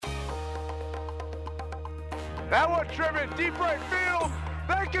That one driven deep right field.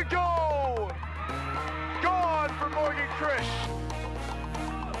 That could go. Gone for Morgan Krish.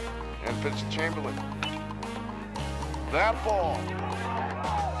 And Vincent Chamberlain. That ball.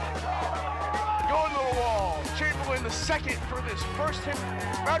 Going to the wall. Chamberlain the second for this first hit.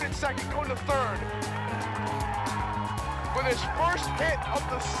 Rounded second, going to third. For his first hit of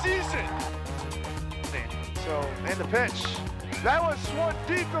the season. So, and the pitch. That was swung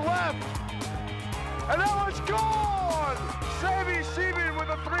deep to left. And that one's gone! Sammy Seaman with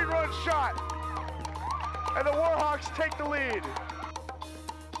a 3-run shot. And the Warhawks take the lead.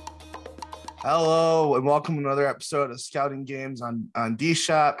 Hello, and welcome to another episode of Scouting Games on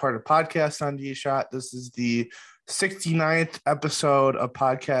D-Shot, part of Podcast on D-Shot. This is the 69th episode of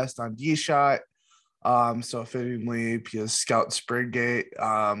Podcast on D-Shot. So fittingly, because Scout Springgate,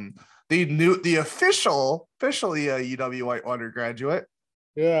 the officially a UW Whitewater graduate.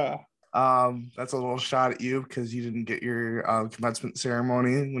 Yeah. That's a little shot at you because you didn't get your commencement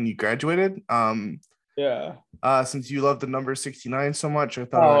ceremony when you graduated. Yeah. Since you love the number 69 so much, I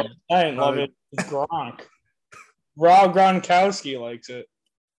thought I didn't love it. It's Gronk. Rob Gronkowski likes it.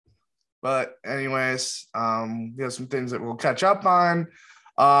 But anyways, we have some things that we'll catch up on.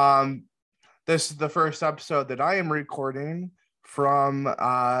 This is the first episode that I am recording from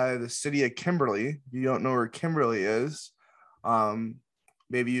the city of Kimberly. If you don't know where Kimberly is,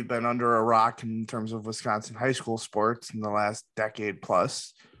 maybe you've been under a rock in terms of Wisconsin high school sports in the last decade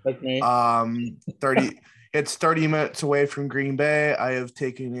plus. Like me. 30 minutes away from Green Bay. I have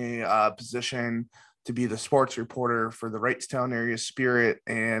taken a position to be the sports reporter for the Wrightstown area Spirit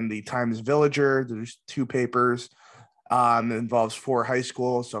and the Times Villager. There's two papers. It involves 4 high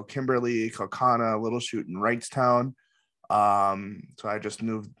schools, so Kimberly, Kaukauna, Little Chute, and Wrightstown. So I just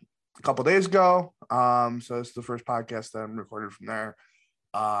moved a couple days ago. So this is the first podcast that I'm recorded from there.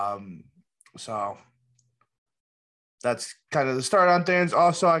 So that's kind of the start on things.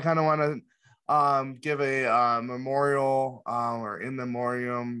 Also, I kind of want to give a memorial or in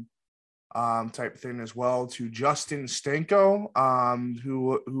memoriam type thing as well to Justin Stanko,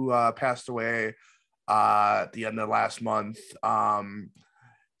 who passed away at the end of last month.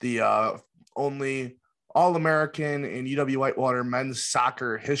 The only All-American in UW Whitewater men's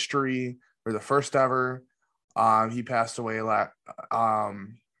soccer history, or the first ever. He passed away.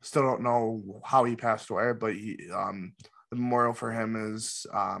 Still don't know how he passed away, but the memorial for him is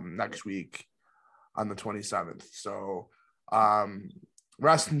next week on the 27th. So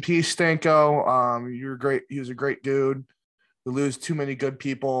rest in peace, Stanko. You're great. He was a great dude. We lose too many good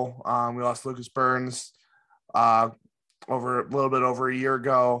people. We lost Lucas Burns over a little bit over a year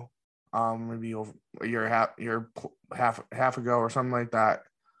ago, maybe over a year and half ago or something like that.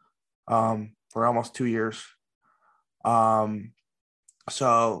 For almost 2 years.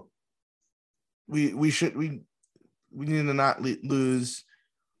 So we need to not lose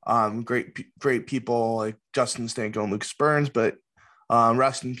great people like Justin Stanko and Lucas Burns, but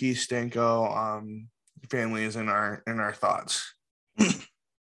rest in peace, Stanko. Family is in our thoughts.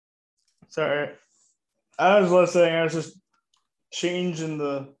 Sorry. I was listening. I was just changing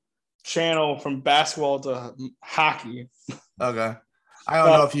the channel from basketball to hockey. Okay. I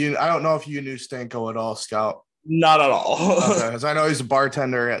don't know if you knew Stanko at all, Scout. Not at all. Okay, because I know he's a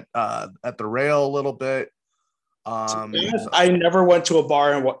bartender at the Rail a little bit. I never went to a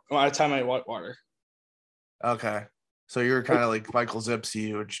bar in my time at Whitewater. Okay. So you're kind of like Michael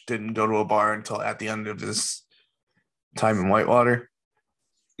Zipsy, which didn't go to a bar until at the end of his time in Whitewater.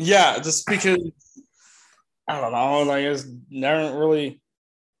 Yeah, just because I don't know. Like it's never really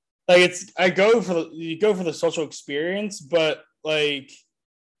like you go for the social experience, but like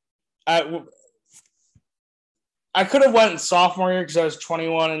I could have went sophomore year because I was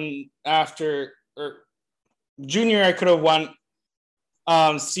 21, and after or junior I could have went.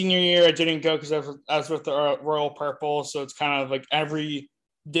 Senior year, I didn't go because I was with the Royal Purple, so it's kind of like every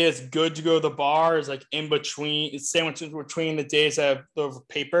day it's good to go to the bar is like in between. It's sandwiched in between the days I have the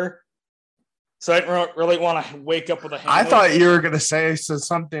paper. So I didn't really want to wake up with a hangover. I thought you were gonna say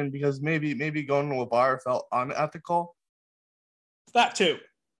something because maybe going to a bar felt unethical. That too.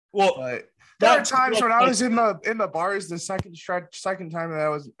 Well, but there are times when I was in the bars the second time that I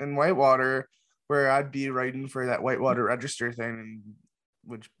was in Whitewater where I'd be writing for that Whitewater Register thing,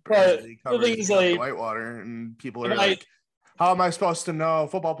 which covers like Whitewater, and people are like, how am I supposed to know?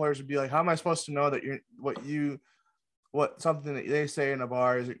 Football players would be like, how am I supposed to know that what something that they say in a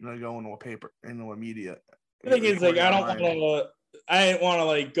bar is going to go into a paper, into a media? The thing is, like, I didn't want to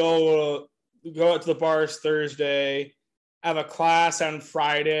like go out to the bars Thursday, have a class on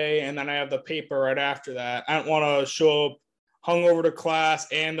Friday, and then I have the paper right after that. I don't want to show up hungover to class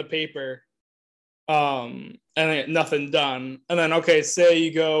and the paper. and then nothing done. And then say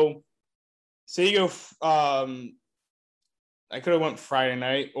you go, I could have went Friday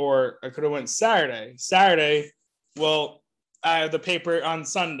night, or I could have went Saturday. Well, I have the paper on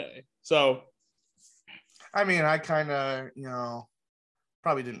Sunday, so. I mean, I kind of,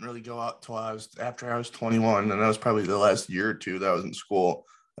 probably didn't really go out till after I was 21, and that was probably the last year or two that I was in school.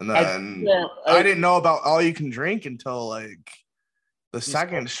 And then I didn't know about all you can drink until like the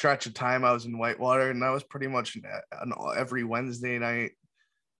second stretch of time I was in Whitewater, and that was pretty much every Wednesday night.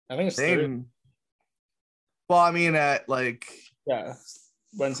 I think it's third. Well, I mean, at like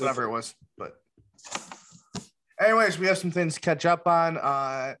Wednesday, whatever it was. But anyways, we have some things to catch up on.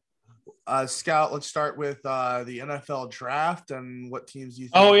 Scout, let's start with the NFL draft and what teams you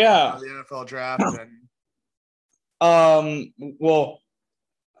think the NFL draft and well,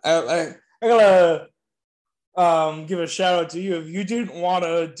 I gotta give a shout out to you. If you didn't want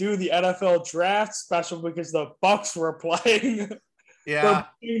to do the NFL draft special because the Bucks were playing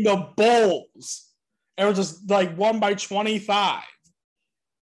the Bulls and it was just like won by 25.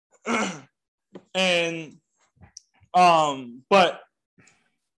 And but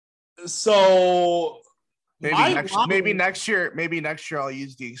so maybe next year I'll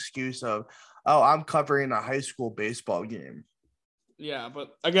use the excuse of, I'm covering a high school baseball game. Yeah,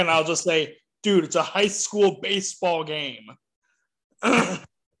 but again, I'll just say, dude, it's a high school baseball game. But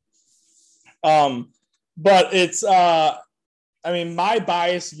it's my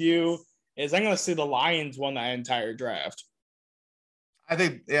biased view is I'm gonna say the Lions won that entire draft. I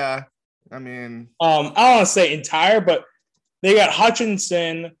think, yeah. I don't want to say entire, but they got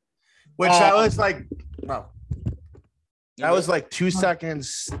Hutchinson. Which that was like, that was like 2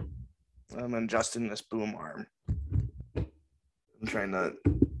 seconds. I'm adjusting this boom arm. I'm trying to.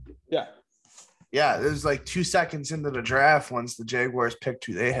 Yeah. Yeah, it was like 2 seconds into the draft once the Jaguars picked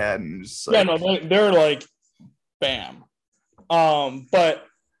who they had, and just like, they're like, bam. But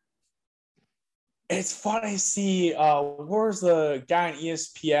it's funny to see. Where's the guy on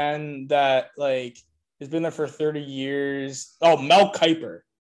ESPN that like has been there for 30 years? Oh, Mel Kiper.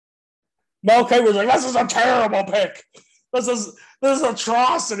 Mel Kiper's like, this is a terrible pick. This is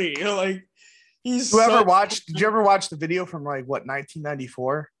atrocity. Like, he's. Did you ever watch the video from like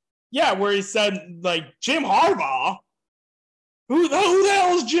 1994? Yeah, where he said like Jim Harbaugh. Who the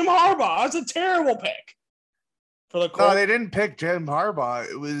hell is Jim Harbaugh? That's a terrible pick. For the Colts. No, they didn't pick Jim Harbaugh.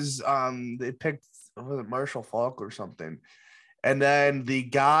 It was they picked Marshall Faulk or something, and then the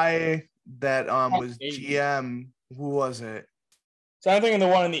guy that was GM. Who was it? So I'm thinking the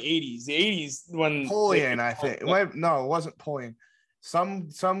one in the 80s. The 80s when Polian, I think. No, it wasn't Polian.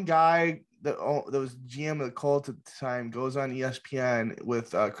 Some guy that was GM of the Colts at the time goes on ESPN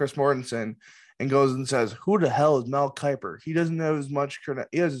with Chris Mortensen and goes and says, "Who the hell is Mel Kiper? He doesn't have as much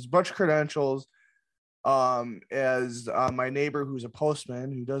he has as much credentials as my neighbor who's a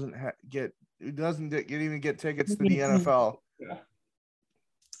postman who doesn't even get tickets to the NFL." Yeah.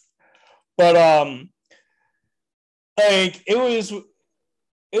 But like it was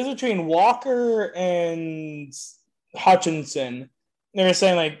between Walker and Hutchinson. They were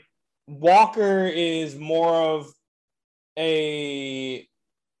saying like Walker is more of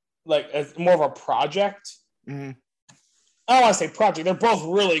more of a project. Mm-hmm. I don't want to say project. They're both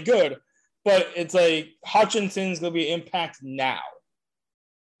really good, but it's like Hutchinson's going to be impact now.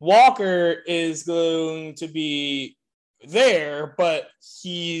 Walker is going to be there, but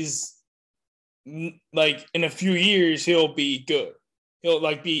he's like in a few years he'll be good. He'll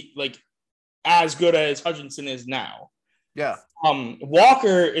like be like as good as Hutchinson is now. Yeah.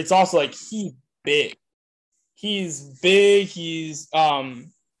 Walker, it's also like he's big. He's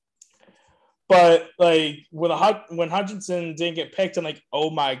but like when Hutchinson didn't get picked, I'm like, oh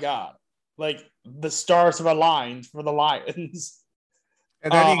my god, like the stars have aligned for the Lions.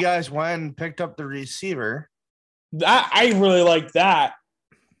 And then you guys went and picked up the receiver. I really like that.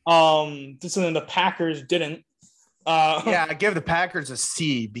 Just something the Packers didn't. Yeah, I give the Packers a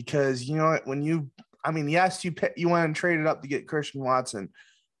C because you know what, yes, you went and traded up to get Christian Watson,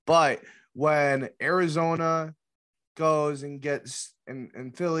 but when Arizona goes and gets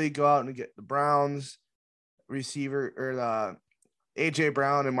and Philly go out and get the Browns receiver or the AJ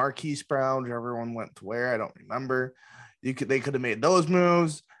Brown and Marquise Brown, whichever one went to where, I don't remember. They could have made those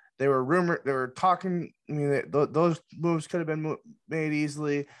moves. They were talking. I mean, those moves could have been made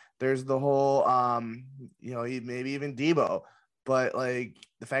easily. There's the whole, maybe even Debo, but like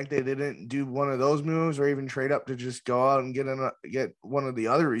the fact they didn't do one of those moves or even trade up to just go out and get one of the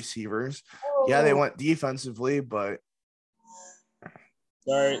other receivers. Yeah, they went defensively, but.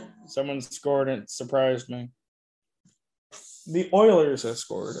 Sorry, someone scored and it surprised me. The Oilers have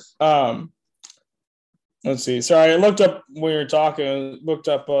scored. Let's see. Sorry, I looked up when we were talking. Looked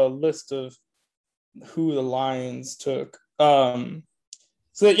up a list of who the Lions took. So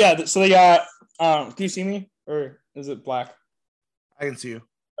they got. Can you see me, or is it black? I can see you.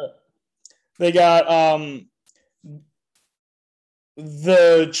 They got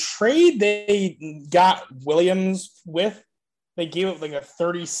the trade they got Williams with. They gave up like a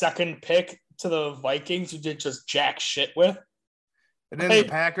 30-second pick to the Vikings, who did just jack shit with. And then the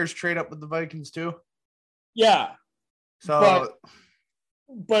Packers trade up with the Vikings too. Yeah. So,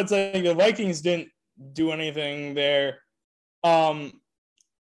 but it's like the Vikings didn't do anything there. I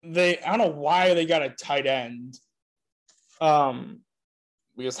don't know why they got a tight end.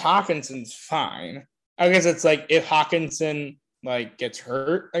 Because Hawkinson's fine. I guess it's like if Hawkinson like gets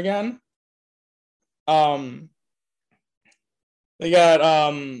hurt again. They got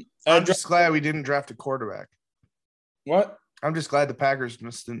I'm just glad we didn't draft a quarterback. What? I'm just glad the Packers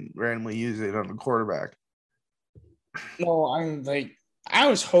just didn't randomly use it on the quarterback. No, I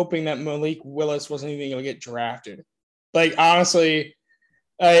was hoping that Malik Willis wasn't even going to get drafted. Like, honestly,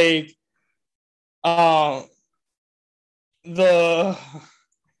 like,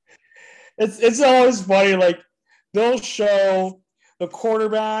 it's always funny. Like, they'll show the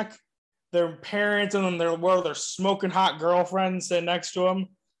quarterback, their parents, and then their smoking hot girlfriend sitting next to him,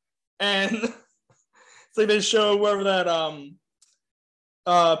 and it's like they show whoever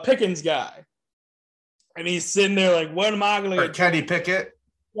that Pickens guy. And he's sitting there like, what am I going to get? Kenny Pickett?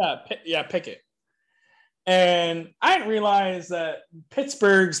 Yeah, Pickett. And I didn't realize that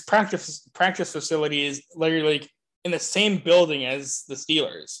Pittsburgh's practice facility is literally like in the same building as the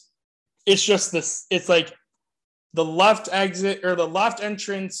Steelers. It's just this. It's like the left exit or the left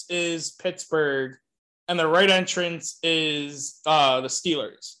entrance is Pittsburgh, and the right entrance is the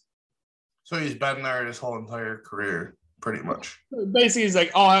Steelers. So he's been there his whole entire career, pretty much. Basically, he's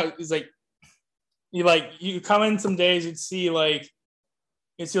like, you come in some days, you'd see Ben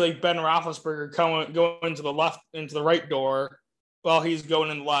Roethlisberger going to the left into the right door while he's going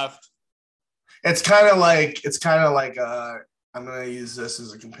in the left. It's kind of like I'm gonna use this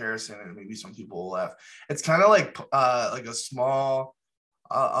as a comparison, and maybe some people will laugh. It's kind of like a small.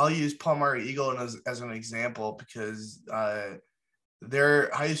 I'll use Palmyra Eagle as an example because their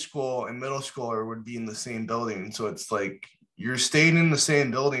high school and middle schooler would be in the same building, so it's like you're staying in the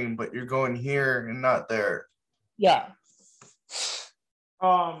same building, but you're going here and not there. Yeah.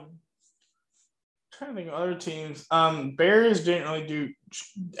 Trying to think of other teams. Bears didn't really do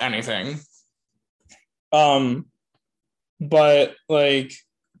anything. But like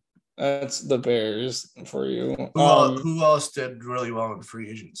that's the Bears for you. Who else did really well in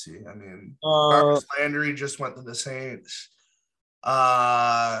free agency? I mean, Jarvis Landry just went to the Saints. You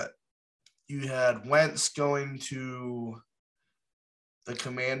had Wentz going to the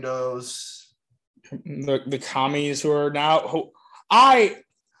Commandos. The commies who are now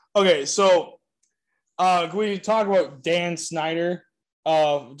so can we talk about Dan Snyder?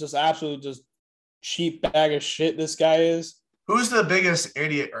 Just absolutely just cheap bag of shit this guy is. Who's the biggest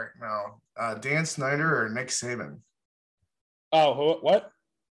idiot right now? Dan Snyder or Nick Saban? Oh, what?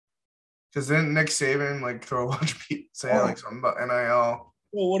 Because then Nick Saban like throw a bunch of people say like something about NIL.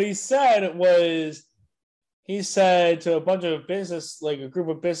 Well, what he said was he said to a bunch of a group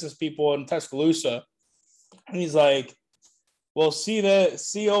of business people in Tuscaloosa, and he's like, well,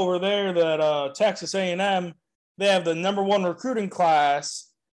 see over there that Texas A&M, they have the number one recruiting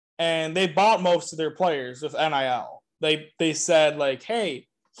class, and they bought most of their players with NIL. They said, like, hey,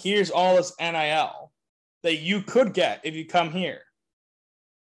 here's all this NIL that you could get if you come here.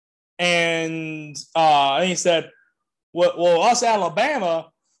 And he said, well, us Alabama,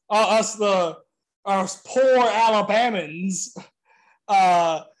 us poor Alabamans,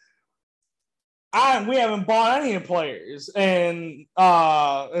 we haven't bought any players. And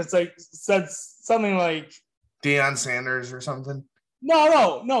it's like said something like Deion Sanders or something.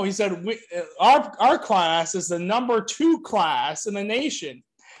 No. He said our class is the number 2 class in the nation.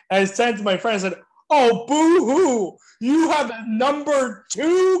 And I said to my friend, I said, "Oh, boo-hoo! You have the number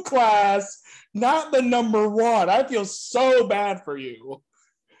 2 class, not the number 1. I feel so bad for you."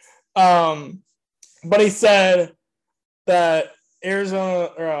 But he said that Arizona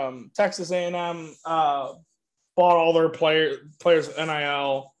or Texas A&M bought all their players with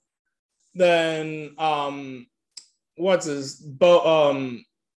NIL. Then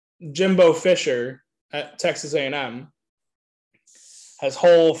Jimbo Fisher at Texas A&M has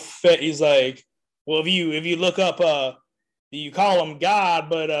whole fit. He's like, well, if you look up, you call him God,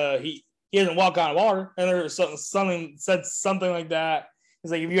 but he doesn't walk on water. And there's something like that.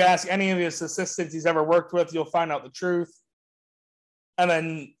 He's like, if you ask any of his assistants he's ever worked with, you'll find out the truth. And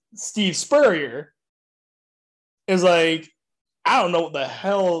then Steve Spurrier is like, I don't know what the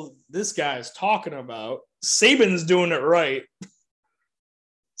hell this guy's talking about. Saban's doing it right.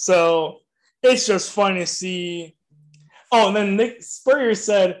 So it's just fun to see. Oh, and then Nick Spurrier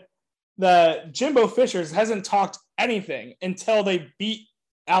said that Jimbo Fisher hasn't talked anything until they beat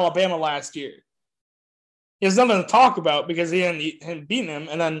Alabama last year. He has nothing to talk about because he hadn't beaten them.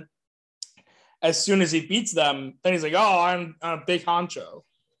 And then as soon as he beats them, then he's like, oh, I'm a big honcho.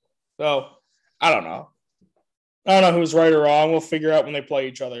 So I don't know. I don't know who's right or wrong. We'll figure out when they play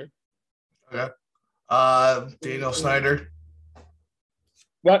each other. Okay. Daniel Snyder.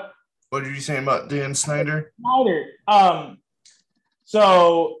 What? What did you say about Dan Snyder? Snyder.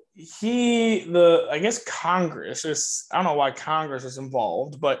 So I guess Congress is, I don't know why Congress is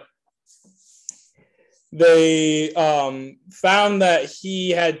involved, but they found that he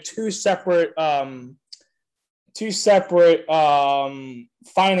had two separate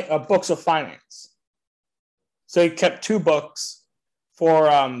books of finance. So he kept two books for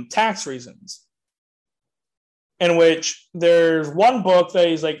tax reasons, in which there's one book that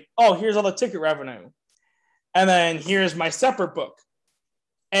he's like, oh, here's all the ticket revenue. And then here's my separate book.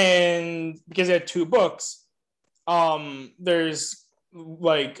 And because he had two books, there's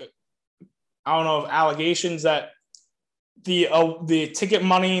like, I don't know, allegations that the ticket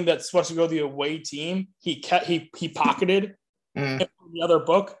money that's supposed to go to the away team, he pocketed in the other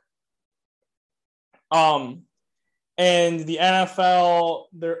book. And the NFL,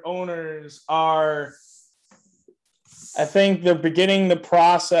 their owners are, I think they're beginning the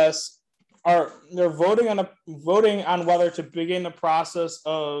process, or they're voting on whether to begin the process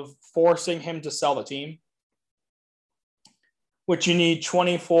of forcing him to sell the team, which you need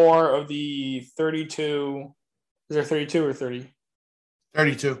 24 of the 32. Is there 32 or 30?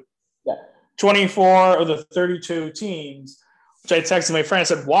 32. Yeah. 24 of the 32 teams, which I texted my friend. I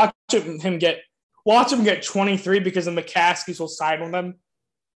said, watch him get 23 because the McCaskies will side with them.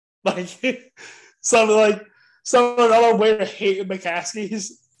 Like, some another way to hate the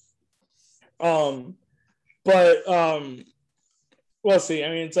McCaskies. But we'll see. I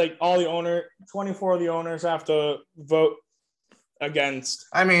mean, it's like 24 of the owners have to vote against.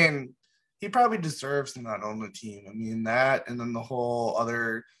 I mean, he probably deserves to not own the team. I mean, that, and then the whole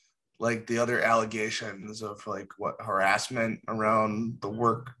other, like the other allegations of like what harassment around the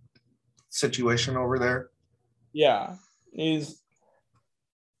work situation over there. Yeah, he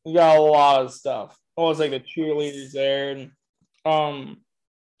got a lot of stuff. Almost like the cheerleaders there, and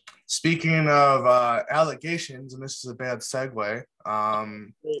Speaking of allegations, and this is a bad segue.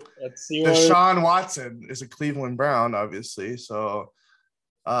 let's see. Deshaun Watson is a Cleveland Brown, obviously. So,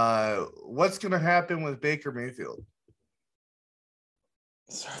 what's going to happen with Baker Mayfield?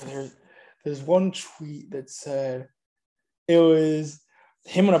 Sorry, there's one tweet that said it was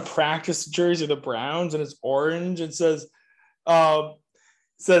him in a practice jersey of the Browns, and it's orange. It says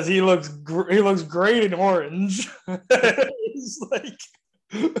he looks great in orange. It's like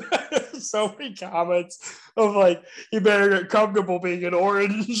so many comments of like, he better get comfortable being in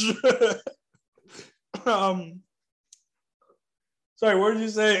orange. Sorry, what did you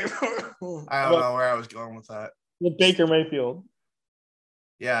say? I don't know where I was going with that. With Baker Mayfield.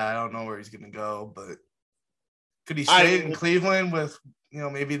 Yeah, I don't know where he's going to go, but could he stay in Cleveland with,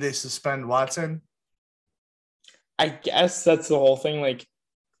 maybe they suspend Watson? I guess that's the whole thing. Like,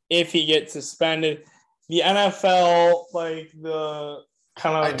 if he gets suspended, the NFL, like the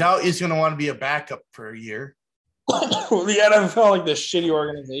kind of, I doubt he's going to want to be a backup for a year. The NFL, like the shitty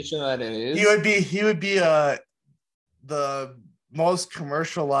organization that it is. He would be the most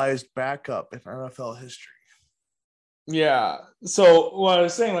commercialized backup in NFL history. Yeah. So what I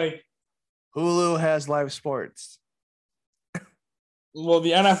was saying, like, Hulu has live sports. Well,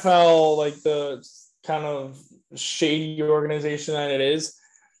 the NFL, like the kind of shady organization that it is,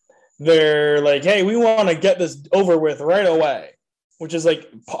 they're like, hey, we want to get this over with right away, which is like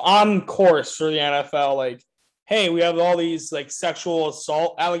on course for the NFL. Like, hey, we have all these like sexual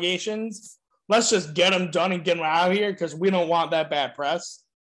assault allegations. Let's just get them done and get them out of here because we don't want that bad press.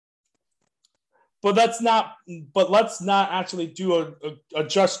 But let's not actually do a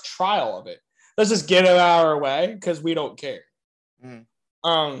just trial of it. Let's just get it out of our way because we don't care.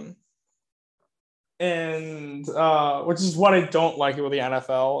 And which is what I don't like with the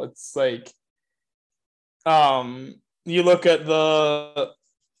NFL. It's like, you look at the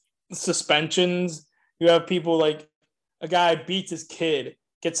suspensions. You have people like a guy beats his kid,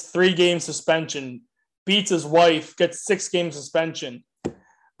 gets 3-game suspension, beats his wife, gets 6-game suspension.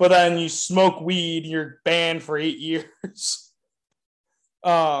 But then you smoke weed, you're banned for 8 years.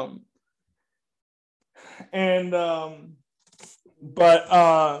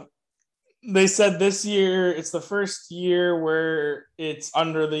 they said this year it's the first year where it's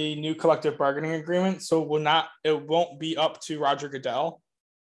under the new collective bargaining agreement, so it won't be up to Roger Goodell.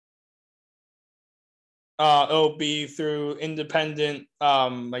 It'll be through independent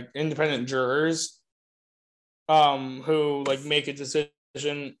jurors, who like make a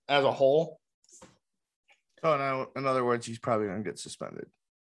decision as a whole. Oh no! In other words, he's probably gonna get suspended.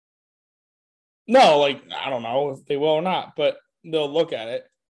 No, like I don't know if they will or not, but they'll look at it.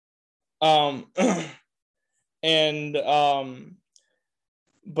 But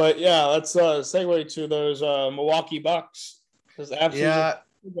yeah, let's segue to those Milwaukee Bucks. Just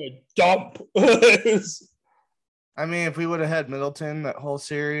absolutely dump. I mean, if we would have had Middleton that whole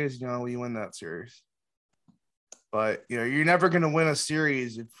series, we win that series. But you're never going to win a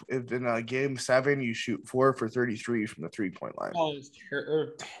series if in a game 7 you shoot 4 for 33 from the 3-point line. Oh, it's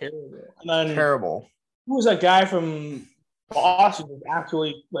terrible. And then, terrible. Who was that guy from Boston that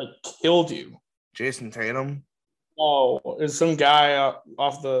actually killed you? Jason Tatum. Oh, is some guy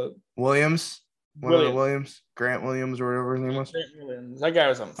off the Williams? One of the Williams, Grant Williams or whatever his name was. Grant Williams. That guy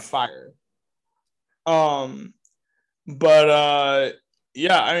was on fire. But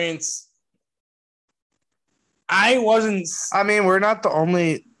yeah, I mean, we're not the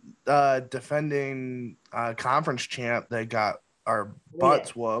only defending conference champ that got our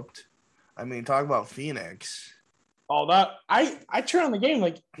butts whooped. I mean, talk about Phoenix. Oh, that I turn on the game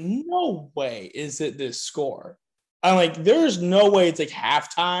no way is it this score. I'm there's no way it's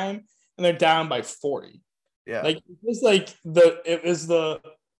halftime and they're down by 40. Yeah. Is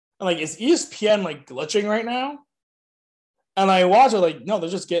ESPN glitching right now? And I watch it no, they're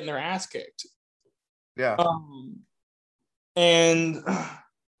just getting their ass kicked. Yeah. And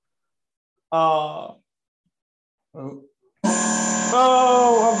a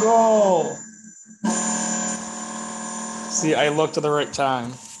goal. See, I looked at the right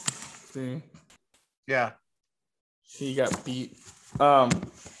time. See? Yeah. He got beat. I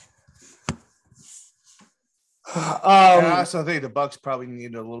also think the Bucks probably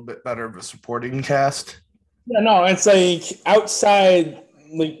need a little bit better of a supporting cast. Yeah, no, it's outside.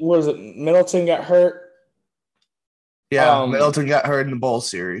 What was it? Middleton got hurt. Yeah, Middleton got hurt in the bowl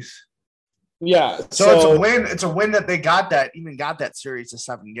series. Yeah, so it's a win. It's a win that they got that series to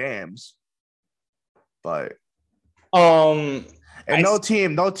 7 games. But no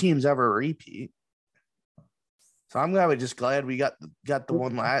teams ever repeat. So I'm glad we got the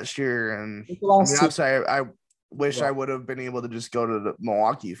one last year, and I wish I would have been able to just go to the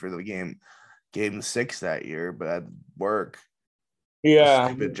Milwaukee for the game 6 that year, but I'd work. Yeah,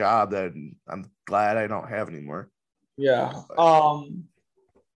 stupid job that I'm glad I don't have anymore. Yeah. I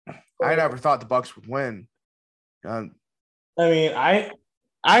never thought the Bucks would win. I mean,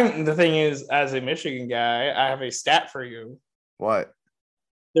 I'm the thing is, as a Michigan guy, I have a stat for you. What?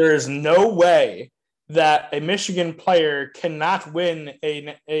 There is no way that a Michigan player cannot win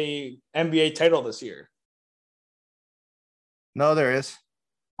a NBA title this year. No, there is.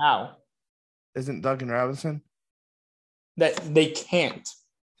 How? Isn't Duncan Robinson? That they can't.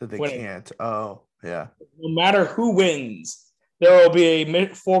 That they can't. Oh, yeah. No matter who wins, there will be a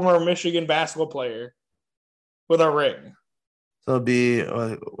former Michigan basketball player with a ring. So it'll be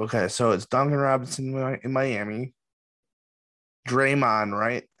okay. So it's Duncan Robinson in Miami. Draymond,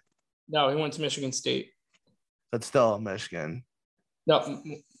 right? No, he went to Michigan State. That's still Michigan. No,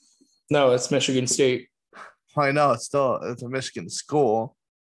 it's Michigan State. I know it's a Michigan school.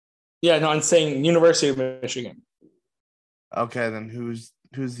 Yeah, no, I'm saying University of Michigan. Okay, then who's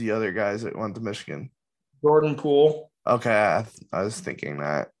the other guys that went to Michigan? Jordan Poole. Okay, I was thinking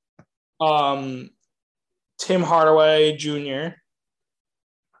that. Tim Hardaway Jr.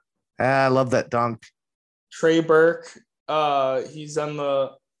 I love that dunk. Trey Burke. He's on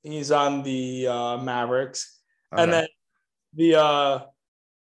the Mavericks. Okay. And then the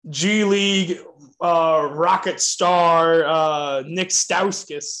G League rocket star Nick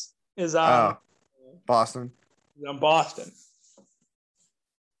Stauskas is on Boston. He's on Boston.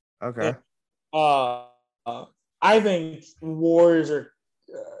 Okay. I think Warriors are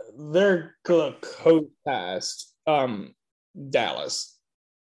they're gonna coast past Dallas.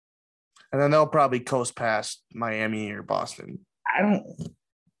 And then they'll probably coast past Miami or Boston.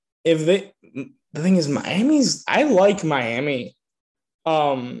 The thing is, I like Miami.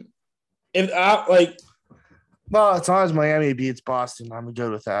 Well, as long as Miami beats Boston, I'm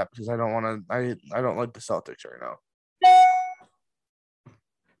good with that because I don't like the Celtics right now.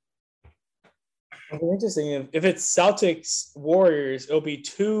 Interesting. If it's Celtics Warriors, it'll be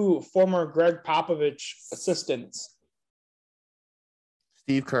 2 former Greg Popovich assistants.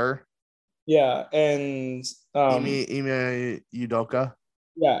 Steve Kerr. Yeah, and Ime Udoka.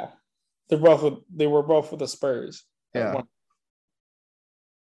 Yeah, They were both with the Spurs. Yeah.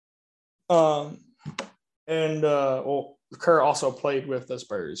 And Kerr also played with the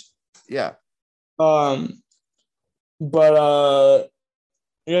Spurs. Yeah. Yeah.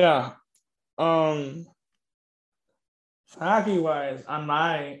 Hockey wise, on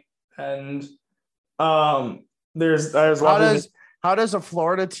my end, there's how does a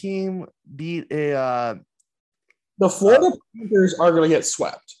Florida team beat a the Florida Panthers are going to get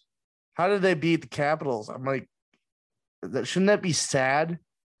swept. How did they beat the Capitals? I'm like, shouldn't that be sad?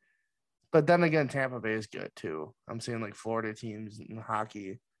 But then again, Tampa Bay is good too. I'm saying like Florida teams in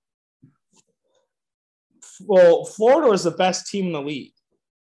hockey. Well, Florida was the best team in the league.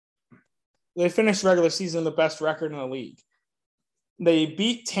 They finished regular season the best record in the league. They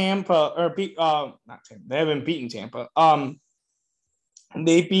beat Tampa, or beat not Tampa. They haven't beaten Tampa.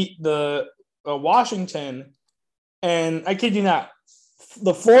 They beat the Washington, and I kid you not,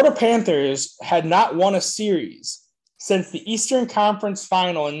 the Florida Panthers had not won a series since the Eastern Conference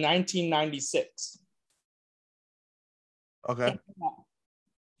Final in 1996. Okay.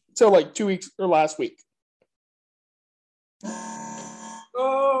 So like 2 weeks or last week.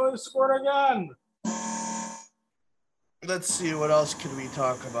 Oh, they scored again. Let's see, what else can we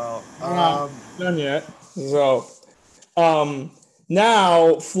talk about? Not done yet. So,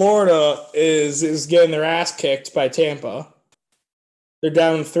 now Florida is getting their ass kicked by Tampa. They're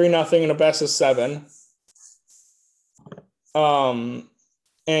down 3-0 in a best of 7.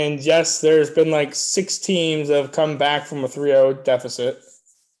 And yes, there's been like 6 teams that have come back from a 3-0 deficit.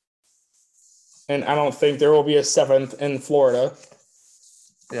 And I don't think there will be a 7th in Florida.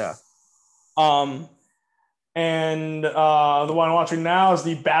 Yeah. And the one I'm watching now is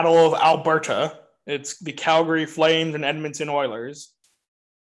the Battle of Alberta. It's the Calgary Flames and Edmonton Oilers.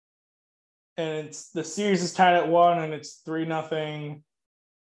 And the series is tied at 1, and it's 3-0.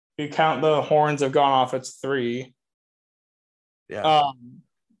 If you count the horns have gone off, it's 3. Yeah.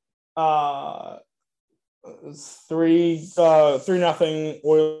 3-0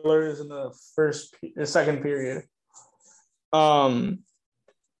 Oilers in the second period.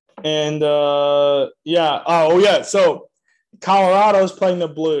 So Colorado's playing the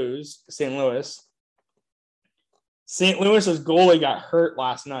Blues, St. Louis. St. Louis's goalie got hurt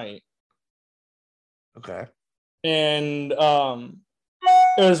last night. Okay. And it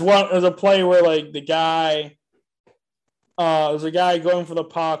was a play where like the guy was a guy going for the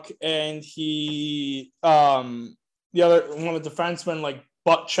puck, and he one of the defensemen like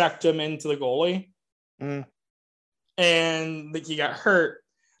butt checked him into the goalie. And he got hurt.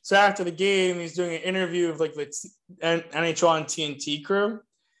 So after the game, he's doing an interview with like the NHL and TNT crew,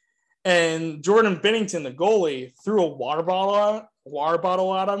 and Jordan Binnington, the goalie, threw a water bottle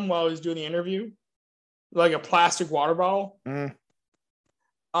at him while he was doing the interview, like a plastic water bottle. Now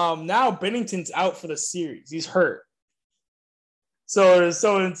Binnington's out for the series. He's hurt. So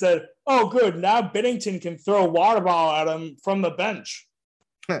someone said, "Oh, good. Now Binnington can throw a water bottle at him from the bench."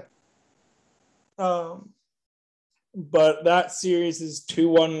 But that series is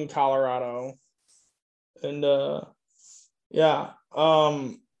 2-1 Colorado. And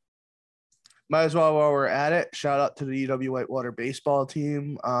might as well, while we're at it, shout out to the UW Whitewater baseball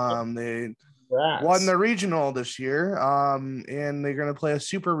team. They won the regional this year. And they're going to play a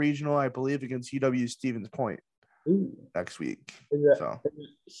super regional, I believe, against UW Stevens Point next week. Is it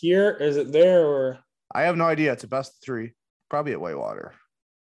here? Is it there? Or I have no idea. It's a best of 3, probably at Whitewater.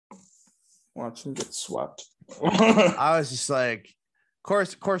 Watch him get swept. I was just like,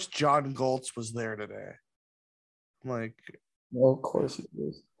 of course, John Goltz was there today. I'm like, well, of course he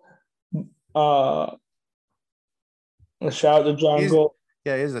is. A shout out to John Goltz.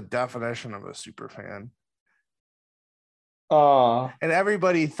 Yeah, he's a definition of a super fan. And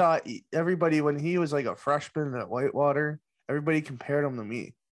everybody when he was like a freshman at Whitewater, everybody compared him to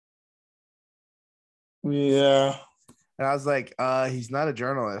me. Yeah. And I was like, he's not a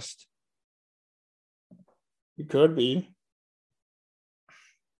journalist. He could be.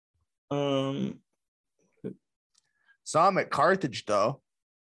 Saw him at Carthage though.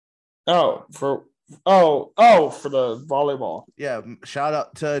 For the volleyball. Yeah, shout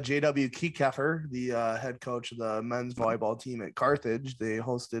out to JW Kiekeffer, the head coach of the men's volleyball team at Carthage. They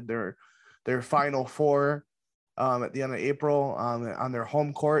hosted their Final Four at the end of April on their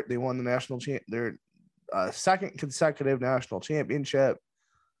home court. They won the their second consecutive national championship.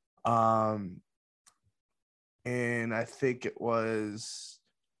 And I think it was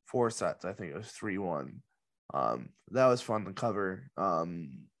 4 sets. I think it was 3-1. That was fun to cover.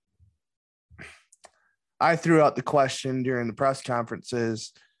 I threw out the question during the press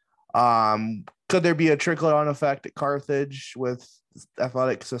conferences. Could there be a trickle-down effect at Carthage with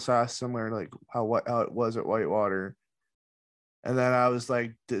athletic success, similar to like how it was at Whitewater. And then I was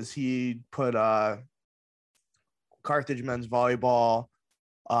like, does he put Carthage men's volleyball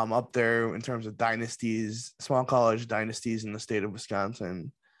up there in terms of dynasties, small college dynasties in the state of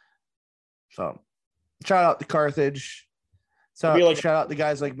Wisconsin? So shout out to Carthage. So shout out to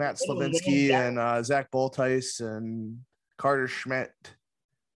guys like Matt Slavinsky and Zach Boltice and Carter Schmidt.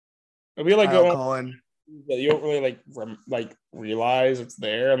 It'll be like Kyle Cohen. You don't really like realize it's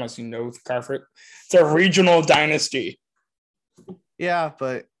there unless you know Carthage. It's a regional dynasty. Yeah,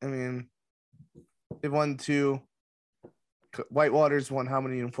 but I mean, they've won 2. Whitewater's won how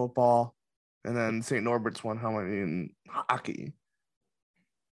many in football, and then St. Norbert's won how many in hockey.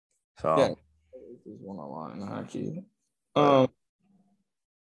 So yeah, there's one a lot in hockey. But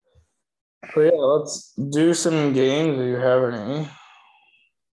yeah, let's do some games. Do you have any?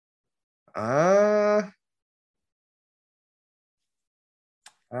 I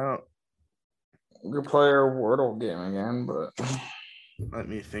don't. We could play our Wordle game again, but Let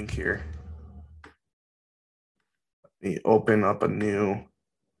me think here. Let me open up a new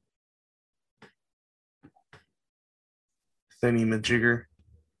thingy-majigger.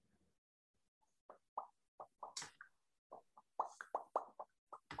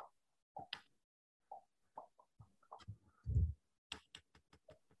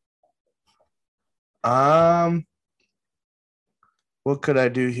 What could I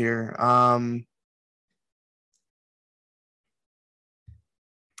do here?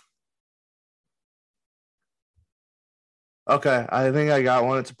 Okay, I think I got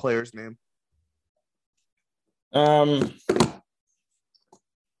one. It's a player's name. Wait.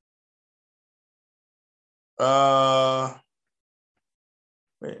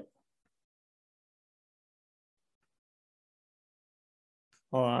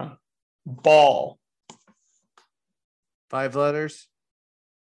 Hold on. Ball. 5 letters.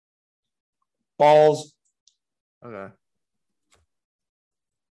 Balls. Okay.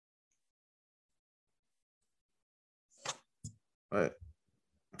 Wait.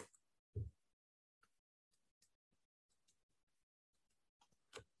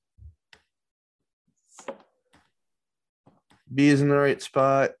 B is in the right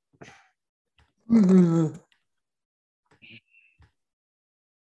spot. A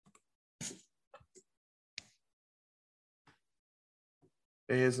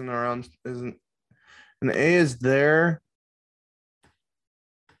isn't around, isn't, and A is there.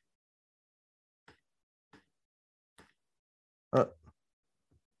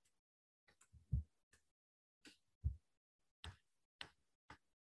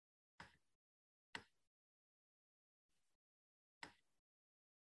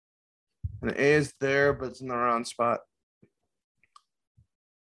 And A is there, but it's in the wrong spot.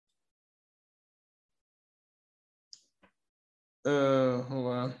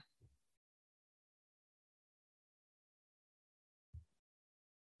 Hold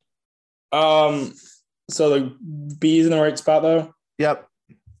on. So the B is in the right spot though? Yep.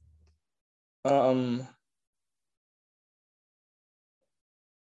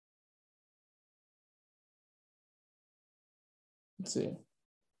 Let's see.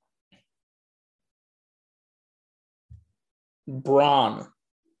 Braun.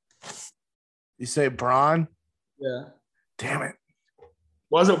 You say Braun? Yeah. Damn it.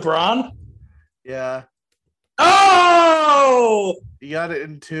 Was it Braun? Yeah. Oh! You got it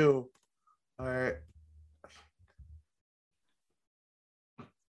in 2. All right.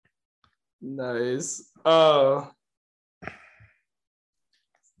 Nice. Oh.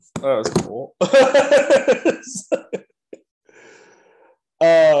 That was cool.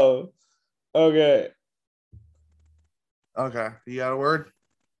 Oh. Okay. Okay. You got a word?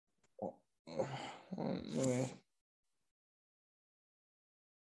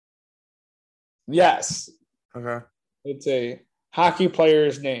 Yes. Okay. It's a hockey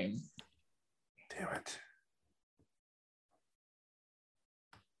player's name. Damn it.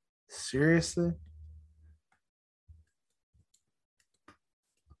 Seriously?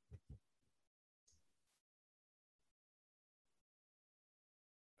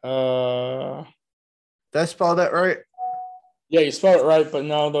 Did I spell that right? Yeah, you spelled it right, but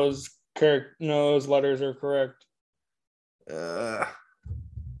no, those letters are correct.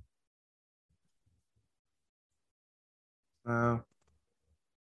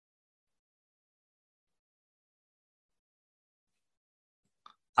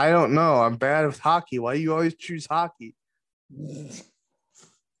 I don't know. I'm bad with hockey. Why do you always choose hockey?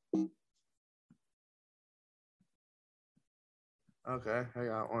 Okay, I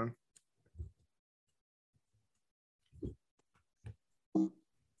got one.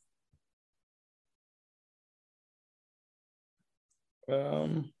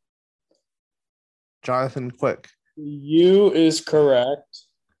 Jonathan Quick. U is correct.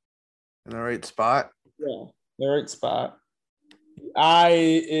 In the right spot. Yeah, the right spot. The I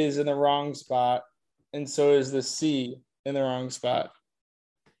is in the wrong spot, and so is the C in the wrong spot.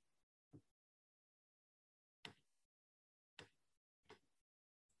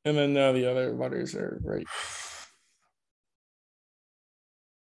 And then none of the other letters are right.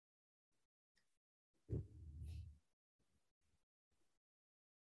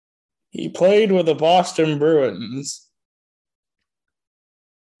 He played with the Boston Bruins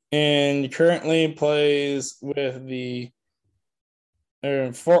and currently plays with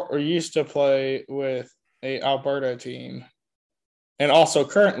or used to play with a Alberta team, and also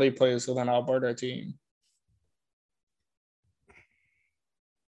currently plays with an Alberta team.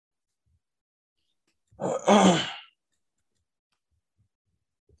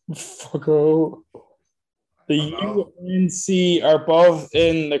 Fucko. The U and C are both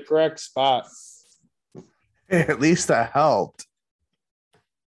in the correct spot. At least that helped.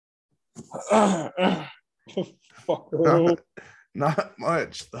 Fucko. Not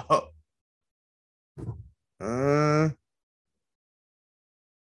much though. I'll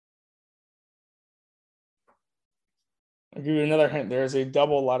give you another hint. There's a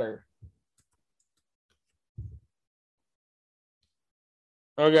double letter.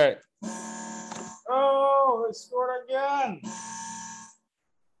 Okay. Oh, they scored again.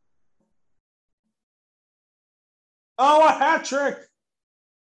 Oh, a hat trick.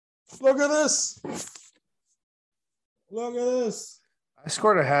 Look at this. Look at this. I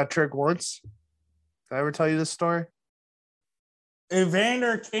scored a hat trick once. Did I ever tell you this story?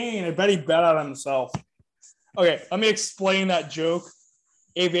 Evander Kane. I bet he bet on himself. Okay, let me explain that joke.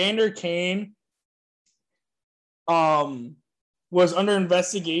 Evander Kane was under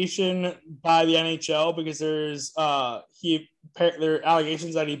investigation by the NHL because there are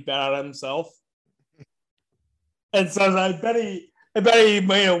allegations that he bet on himself. And so I bet he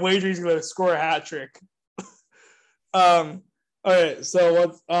made a wager he's going to score a hat trick. Okay,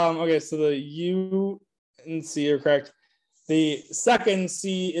 so so the U and C are correct. The second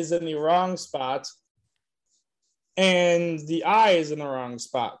C is in the wrong spot, and the I is in the wrong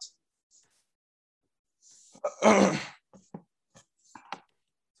spot. The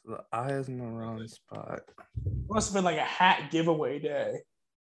I is in the wrong spot. Must have been like a hat giveaway day,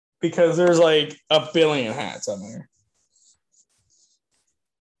 because there's like a billion hats on there.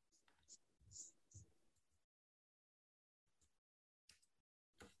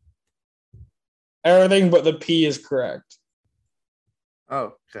 Everything but the P is correct.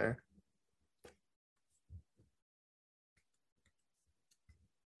 Oh, okay.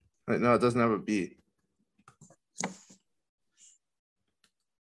 Wait, no, it doesn't have a B.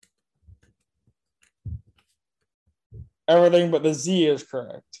 Everything but the Z is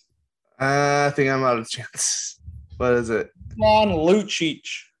correct. I think I'm out of chance. What is it? Ron Lucic.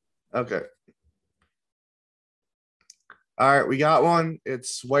 Okay. All right, we got one.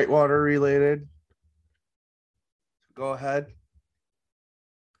 It's Whitewater related. Go ahead.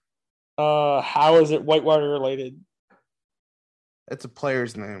 How is it Whitewater related? It's a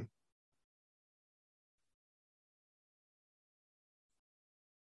player's name.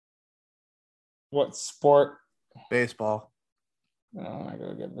 What sport? Baseball. Oh, I'm not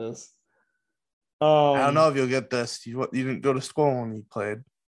gonna get this. I don't know if you'll get this. You didn't go to school when you played.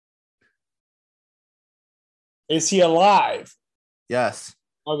 Is he alive? Yes.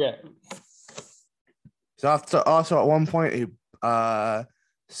 Okay. He's also at one point a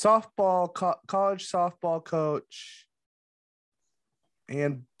college softball coach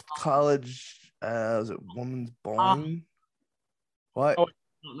and college was it women's bowling? What? Oh,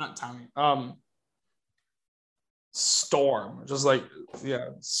 no, not Tommy. Storm. Just like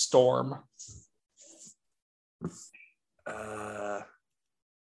Storm.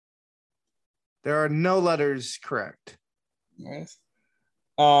 There are no letters correct. Nice.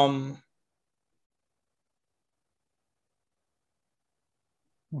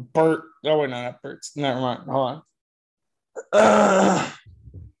 Bert. Oh wait, no, not Bert's. Never mind. Hold on.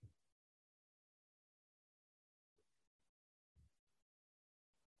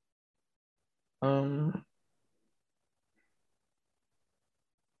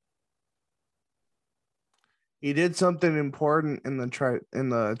 He did something important in the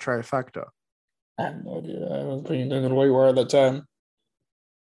trifecta. I have no idea. I was paying attention to Whitewater at that time.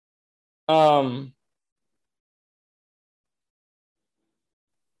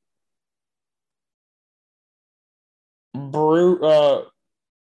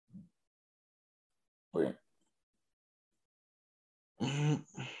 Wait.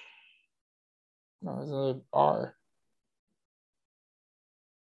 No, it's a R.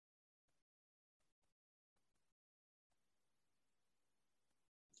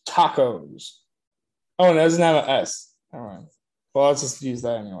 Tacos. Oh, it doesn't have an S. All right. Well, let's just use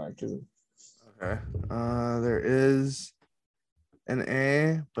that anyway. Okay. There is an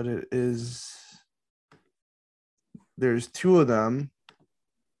A, but there's two of them,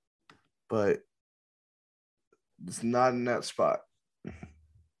 but it's not in that spot.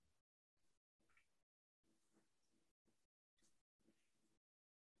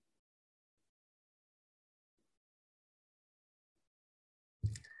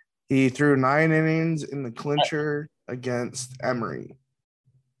 He threw 9 innings in the clincher against Emory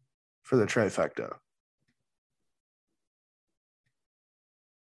for the trifecta.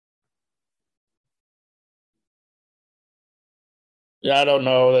 Yeah, I don't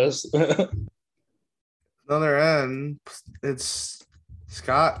know this. Another end, it's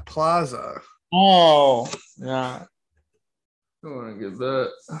Scott Plaza. Oh, yeah. I want to get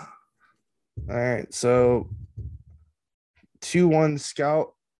that. All right, so 2-1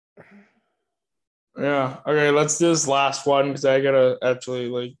 Scout. Yeah. Okay, let's do this last one because I gotta actually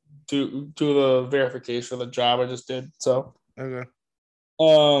like do the verification of the job I just did. So Okay.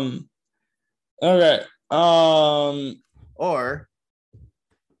 Okay. Or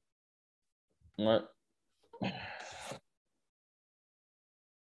What?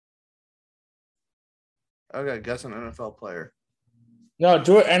 okay, guess an NFL player. No,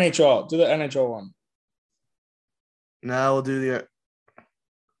 do it NHL. Do the NHL one. Now we'll do the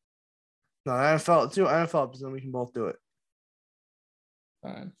NFL. Let's do NFL because then we can both do it.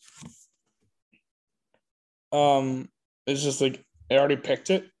 Fine. It's just like I already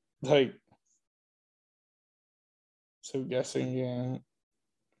picked it. Like, so guessing, yeah.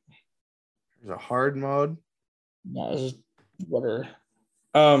 There's a hard mode. No, it's just whatever.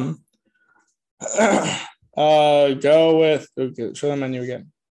 Go with okay, show the menu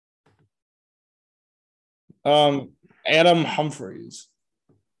again. Adam Humphreys.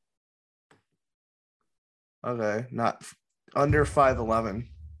 Okay, not under 5'11".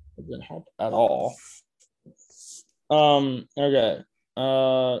 It didn't help at all. Okay.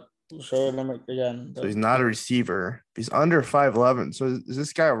 Show them again. So he's not a receiver. He's under 5'11". So is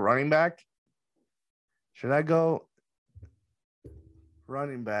this guy a running back? Should I go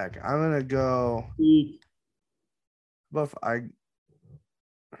running back? I'm gonna go. But if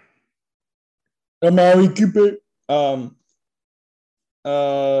Amari Cooper.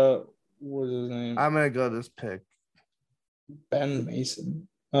 What is his name? I'm gonna go this pick. Ben Mason.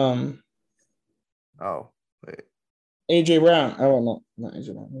 Oh, wait. AJ Brown. Oh no, not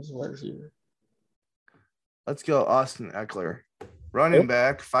AJ Brown. He's a wide receiver. Let's go Austin Eckler. Running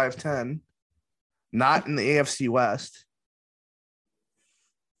back, 5'10". Not in the AFC West.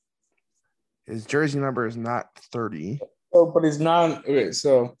 His jersey number is not 30. Oh, but he's not. Okay,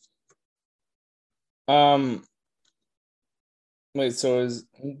 so wait, so his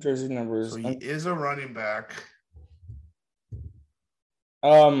jersey number is So he is a running back.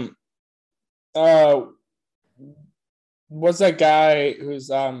 What's that guy who's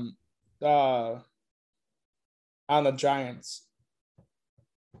on the Giants?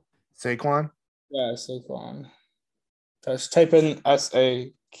 Saquon? Yeah, Saquon. Just type in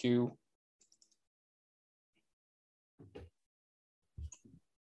SAQ.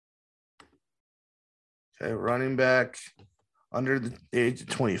 Okay, running back under the age of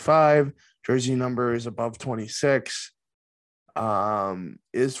 25. Jersey number is above 26.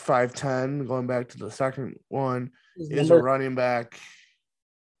 Is 5'10". Going back to the second one, is a running back.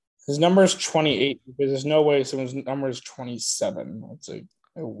 His number is 28 because there's no way someone's number is 27. That's like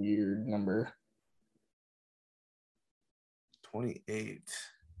a weird number. 28.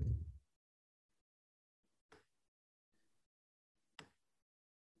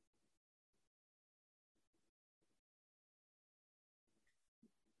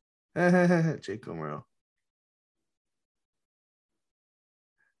 Jake Romero.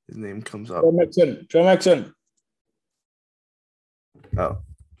 His name comes up. Joe Mixon. Oh.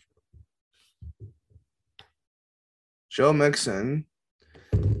 Joe Mixon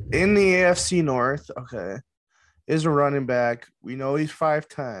in the AFC North, okay, is a running back. We know he's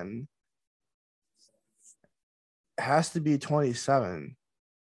 5'10". Has to be 27.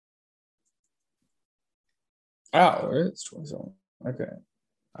 Oh, it's 27. Okay.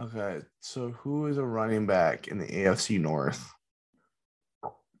 Okay, so who is a running back in the AFC North?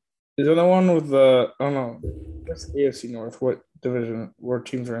 Is there the one with the oh no, that's AFC North. What division? What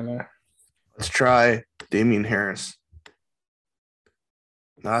teams are in there? Let's try Damian Harris.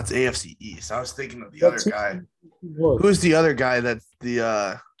 No, that's AFC East. I was thinking of the other guy. Who's the other guy that's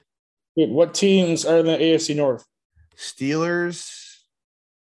the Wait, what teams are in the AFC North? Steelers,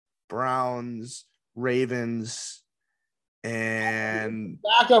 Browns, Ravens, And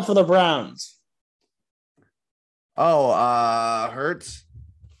backup for the Browns. Hurts.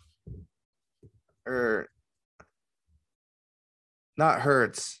 Or not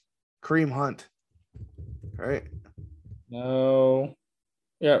Hurts. Kareem Hunt. Right? No.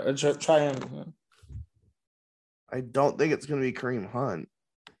 Yeah, try him. I don't think it's going to be Kareem Hunt.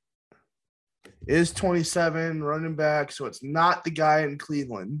 Is 27 running back, so it's not the guy in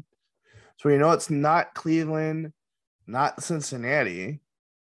Cleveland. So we know it's not Cleveland, not Cincinnati.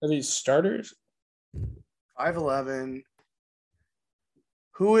 Are these starters? 5'11".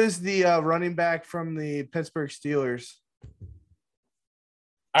 Who is the running back from the Pittsburgh Steelers?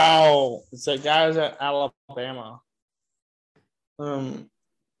 Oh, it's that guy's at Alabama.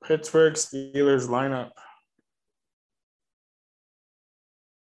 Pittsburgh Steelers lineup.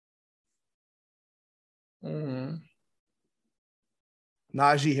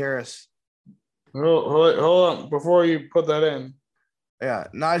 Najee Harris. Hold on before you put that in. Yeah,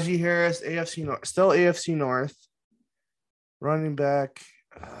 Najee Harris, AFC North, still AFC North. Running back.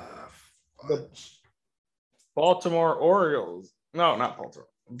 The Baltimore Orioles. No, not Baltimore.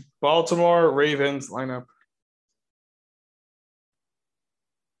 Baltimore Ravens lineup.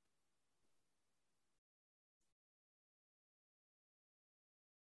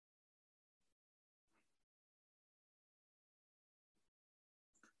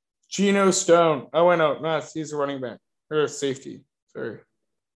 Geno Stone. Oh, wait, no, he's a running back. Or a safety. Sorry.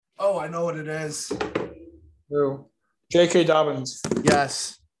 Oh, I know what it is. Who? J.K. Dobbins.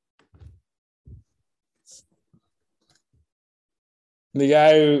 Yes. The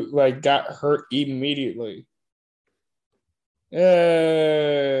guy who got hurt immediately.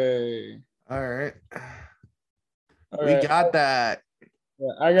 Yay. All right. All we right. got that.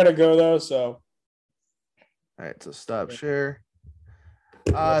 Yeah, I gotta go though, so. All right, so stop share.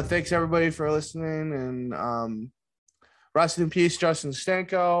 Thanks everybody for listening, and rest in peace, Justin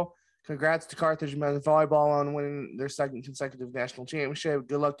Stanko. Congrats to Carthage men's volleyball on winning their second consecutive national championship.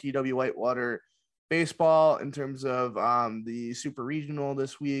 Good luck to UW Whitewater baseball in terms of the super regional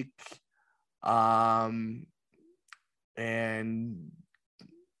this week. And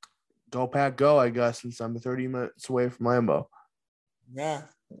go Pack go, I guess, since I'm 30 minutes away from Lambeau. Yeah.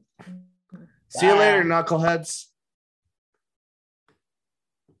 See you later, knuckleheads.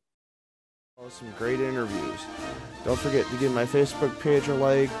 Some great interviews. Don't forget to give my Facebook page a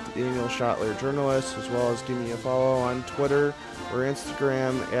like, Daniel Schottler Journalist, as well as give me a follow on Twitter or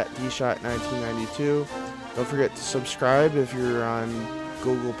Instagram at dshot1992. Don't forget to subscribe if you're on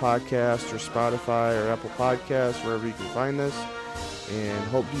Google Podcasts or Spotify or Apple Podcasts, wherever you can find this. And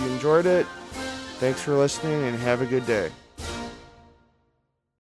hope you enjoyed it. Thanks for listening and have a good day.